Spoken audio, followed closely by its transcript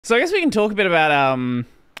So I guess we can talk a bit about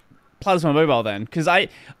Plasma Mobile then, because I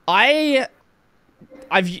I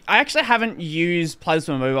actually haven't used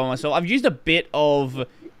Plasma Mobile myself. I've used a bit of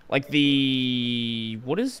like the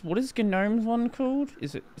what is Gnome's one called?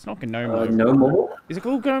 Is it? It's not Gnome No Mobile. mobile Is it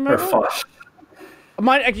called Gnome or Mobile? Fosh?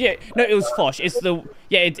 Yeah, no, it was Fosh. It's the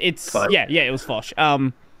it's Fosh. yeah, it was Fosh.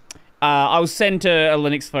 I was sent a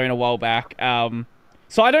Linux phone a while back.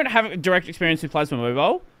 So I don't have direct experience with Plasma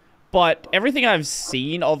Mobile, but everything I've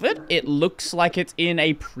seen of it, it looks like it's in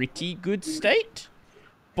a pretty good state.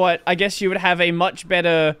 But I guess you would have a much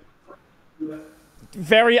better,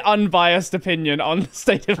 very unbiased opinion on the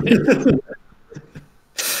state of it.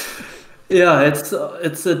 Yeah,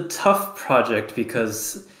 it's a tough project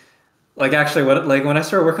because like actually when I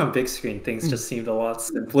started working on big screen, things just seemed a lot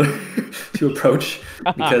simpler to approach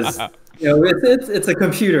because it's a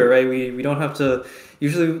computer, right? We don't have to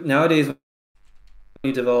usually nowadays when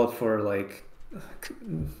you develop for like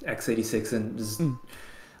x86 and just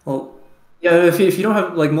well yeah, if you don't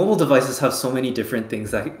have like mobile devices have so many different things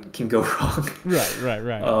that can go wrong.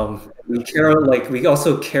 Right. We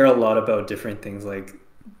also care a lot about different things like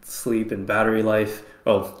sleep and battery life.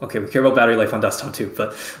 Oh, okay, we care about battery life on desktop too,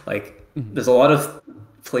 but like there's a lot of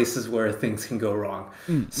places where things can go wrong.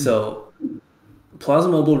 So Plaza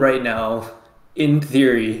Mobile right now, in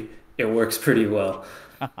theory, it works pretty well.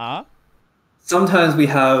 Uh-huh. Sometimes we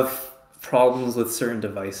have problems with certain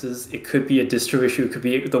devices. It could be a distro issue, it could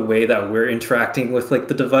be the way that we're interacting with like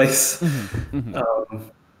the device.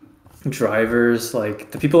 Um, Drivers,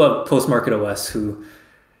 like the people at Postmarket OS who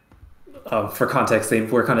for context, they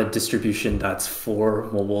work on a distribution that's for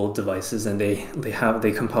mobile devices, and they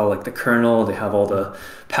compile like the kernel, they have all the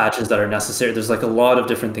patches that are necessary. There's like a lot of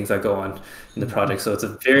different things that go on in the project, so it's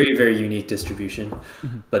a very unique distribution.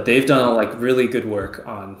 But they've done like really good work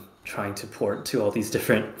on trying to port to all these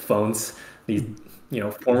different phones. These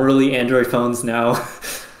formerly Android phones now.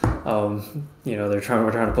 We're trying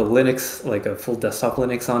to put Linux, like a full desktop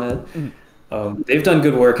Linux on it. They've done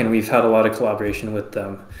good work and we've had a lot of collaboration with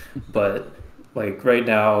them. But like right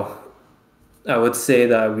now, I would say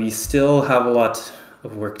that we still have a lot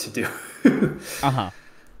of work to do. Uh-huh.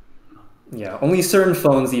 Yeah, only certain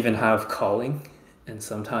phones even have calling. And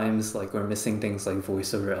sometimes like we're missing things like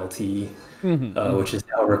voice over LTE, which is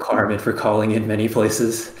now a requirement for calling in many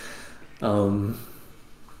places. Um,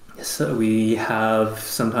 so we have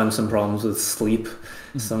sometimes some problems with sleep.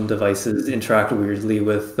 Some devices interact weirdly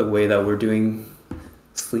with the way that we're doing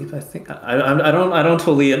sleep. I think I don't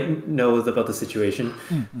totally know about the situation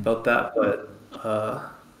about that, but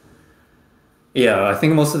yeah, I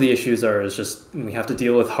think most of the issues is just we have to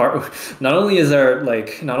deal with hard. Not only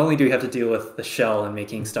do we have to deal with the shell and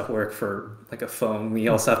making stuff work for like a phone, we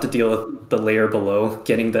also have to deal with the layer below,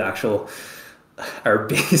 getting the actual our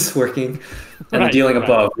base working, and the dealing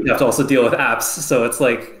above. We have to also deal with apps. So it's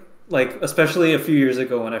like especially a few years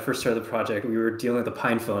ago when I first started the project, we were dealing with the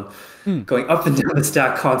Pine phone. Going up and down the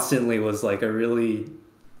stack constantly was like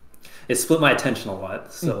it split my attention a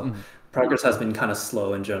lot. So progress has been kind of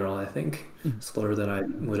slow in general, I think. Slower than I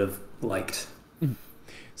would have liked.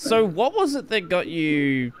 So what was it that got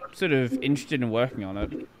you sort of interested in working on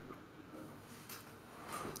it?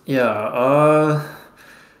 Yeah, I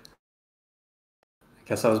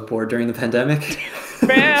guess I was bored during the pandemic.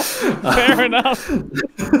 Fair enough.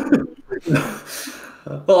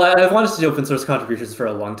 Well, I wanted to do open source contributions for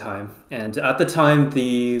a long time, and at the time,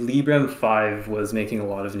 the Librem 5 was making a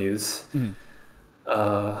lot of news.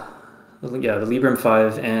 Uh, yeah, the Librem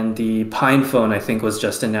 5 and the Pine phone, I think, was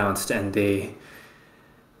just announced, and I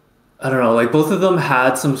don't know, like both of them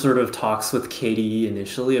had some sort of talks with KDE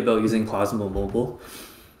initially about using Plasma Mobile,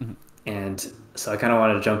 and so I kind of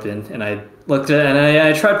wanted to jump in, and I looked at and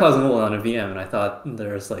I tried Plasma Mobile on a VM, and I thought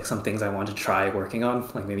there's like some things I wanted to try working on,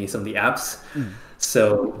 like maybe some of the apps.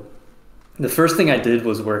 So the first thing I did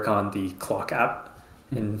was work on the clock app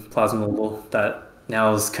in Plasma Mobile that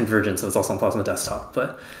now is convergent, so it's also on Plasma Desktop.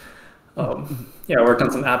 But yeah, I worked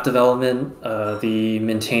on some app development. The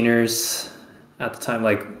maintainers at the time,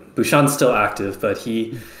 like Bhushan's still active, but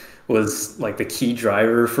he was like the key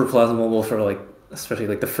driver for Plasma Mobile for like especially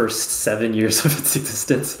like the first 7 years of its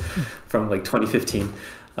existence from like 2015.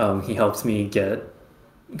 He helped me get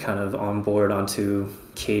kind of on board onto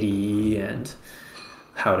KDE and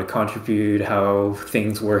how to contribute, how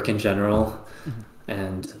things work in general.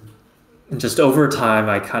 And just over time,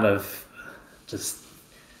 I kind of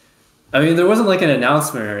I mean, there wasn't like an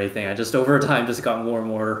announcement or anything. I just over time just got more and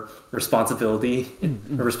more responsibilities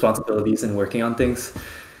in working on things.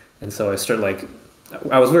 And so I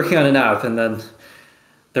was working on an app, and then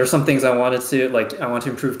there are some things I wanted to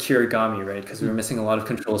improve Kirigami, right? Because we were missing a lot of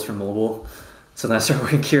controls for mobile. So then I started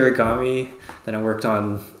working Kirigami. Then I worked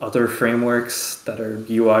on other frameworks that are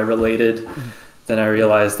UI related. Then I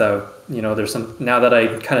realized that, there's some, now that I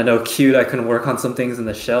kind of know Qt, I can work on some things in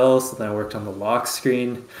the shell. So then I worked on the lock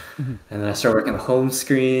screen, and then I started working on the home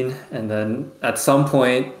screen. And then at some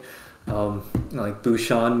point, like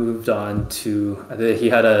Bhushan moved on to, I think he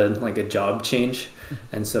had a job change.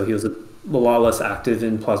 And so he was a lot less active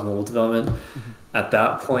in Plasma Mobile development. At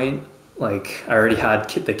that point, like I already had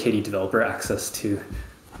the KDE developer access to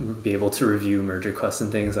be able to review merge requests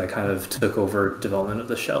and things. I kind of took over development of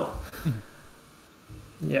the shell.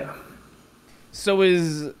 Yeah. So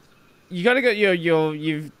you gotta go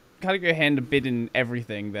you've gotta go hand a bit in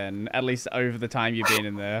everything then, at least over the time you've been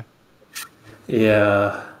in there.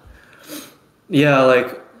 Yeah. Yeah,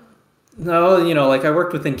 like no, like I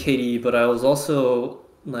worked within KDE, but I was also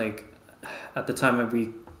like at the time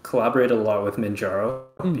we collaborated a lot with Minjaro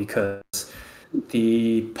because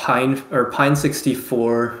the Pine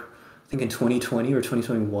 64, I think in 2020 or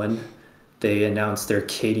 2021, they announced their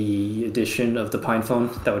KDE edition of the Pine phone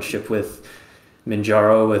that would ship with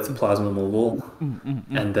Minjaro with Plasma Mobile.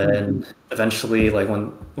 And then eventually, like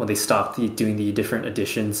when they stopped doing the different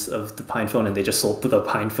editions of the Pine phone and they just sold the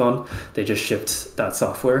Pine phone, they just shipped that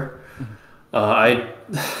software. I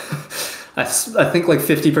think like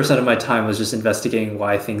 50% of my time was just investigating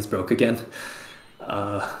why things broke again.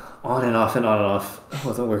 On and off and on and off. I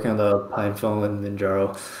wasn't working on the Pine phone and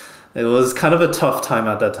Minjaro. It was kind of a tough time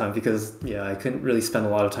at that time because I couldn't really spend a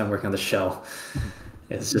lot of time working on the shell.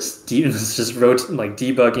 It's just like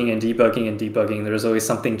debugging and debugging and debugging. There was always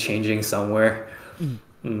something changing somewhere.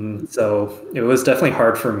 So it was definitely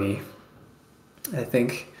hard for me, I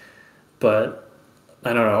think. But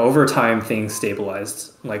I don't know, over time things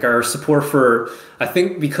stabilized. Like our support I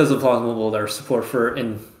think because of Plasma Mobile, our support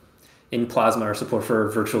in Plasma, our support for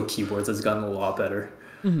virtual keyboards has gotten a lot better.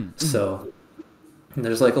 So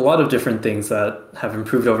there's like a lot of different things that have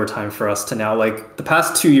improved over time for us to now, like the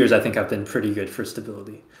past 2 years, I think have been pretty good for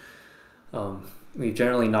stability. We've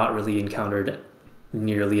generally not really encountered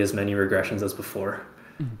nearly as many regressions as before.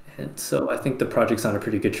 And so I think the project's on a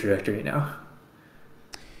pretty good trajectory now.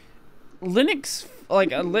 Linux,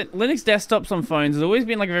 Linux desktops on phones has always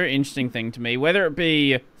been like a very interesting thing to me, whether it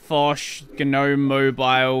be Phosh, GNOME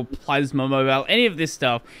Mobile, Plasma Mobile, any of this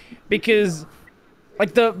stuff, because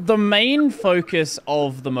like the main focus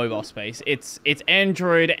of the mobile space, it's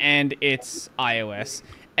Android and it's iOS,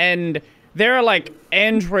 and there are like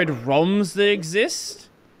Android ROMs that exist,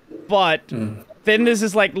 but then there's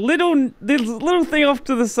this like little thing off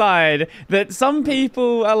to the side that some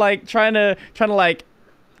people are like trying to like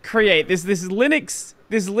create this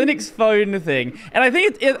Linux phone thing, and I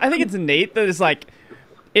think it's neat that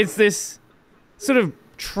it's this sort of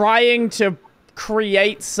trying to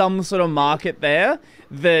create some sort of market there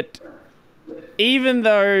that even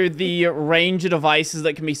though the range of devices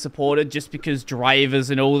that can be supported just because drivers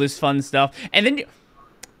and all this fun stuff, and then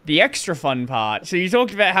the extra fun part. So you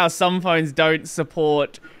talked about how some phones don't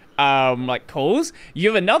support like calls. You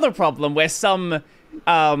have another problem where some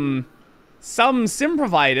SIM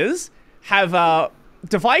providers have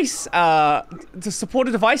device to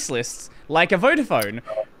supported device lists like a Vodafone.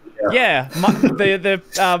 Yeah,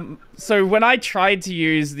 so when I tried to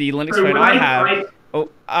use the Linux phone I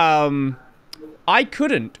have, I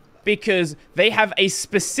couldn't because they have a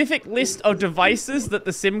specific list of devices that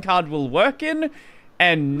the SIM card will work in,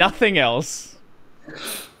 and nothing else.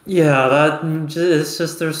 Yeah, it's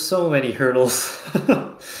just there's so many hurdles.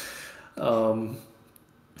 I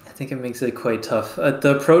think it makes it quite tough.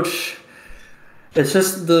 The approach, it's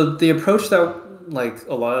just the approach that like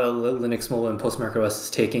a lot of Linux Mobile and Post macOS is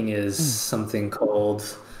taking is something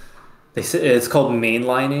called, it's called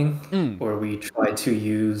mainlining, where we try to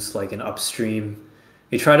use like an upstream.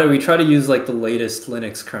 We try to use like the latest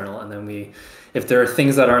Linux kernel, and then if there are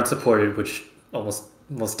things that aren't supported, which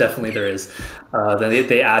most definitely there is, then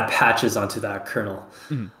they add patches onto that kernel,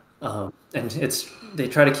 and they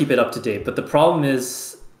try to keep it up to date. But the problem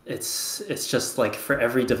is it's just like for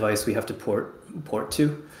every device we have to port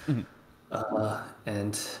to,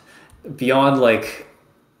 and beyond like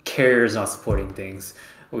carriers not supporting things,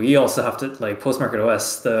 we also have to, like post-market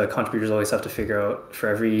OS, the contributors always have to figure out for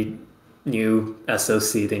every new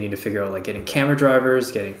SoC, they need to figure out like getting camera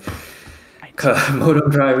drivers, getting modem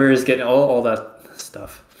drivers, getting all that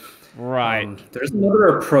stuff. Right. There's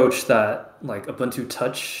another approach that like Ubuntu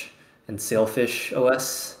Touch and Sailfish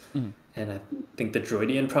OS, and I think the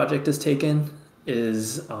Droidian project has taken,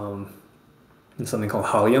 is something called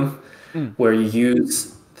Halium, where you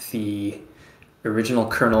use the original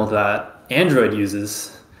kernel that Android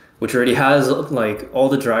uses which already has like all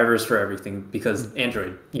the drivers for everything because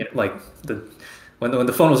Android, like the when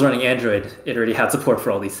the phone was running Android, it already had support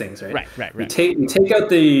for all these things, right? Right, right, We right. take out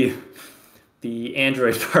the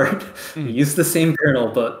Android part, we Mm. use the same kernel,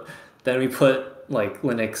 but then we put like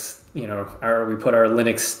Linux, we put our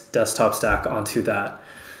Linux desktop stack onto that.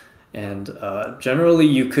 And generally,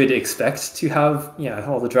 you could expect to have, yeah,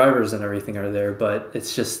 all the drivers and everything are there, but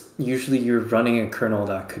it's just usually you're running a kernel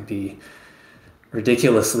that could be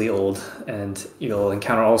ridiculously old, and you'll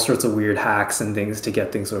encounter all sorts of weird hacks and things to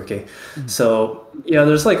get things working. Mm. So, yeah,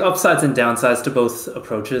 there's like upsides and downsides to both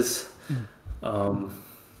approaches. Mm. Um,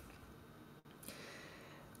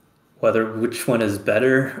 Whether which one is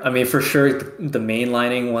better. I mean, for sure, the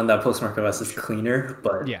mainlining one that Postmark OS is cleaner,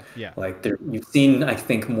 but Yeah, yeah. like there, you've seen, I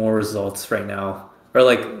think, more results right now, or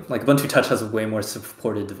like Ubuntu Touch has way more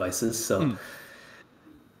supported devices, so Mm.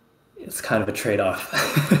 it's kind of a trade-off.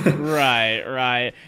 Right, right.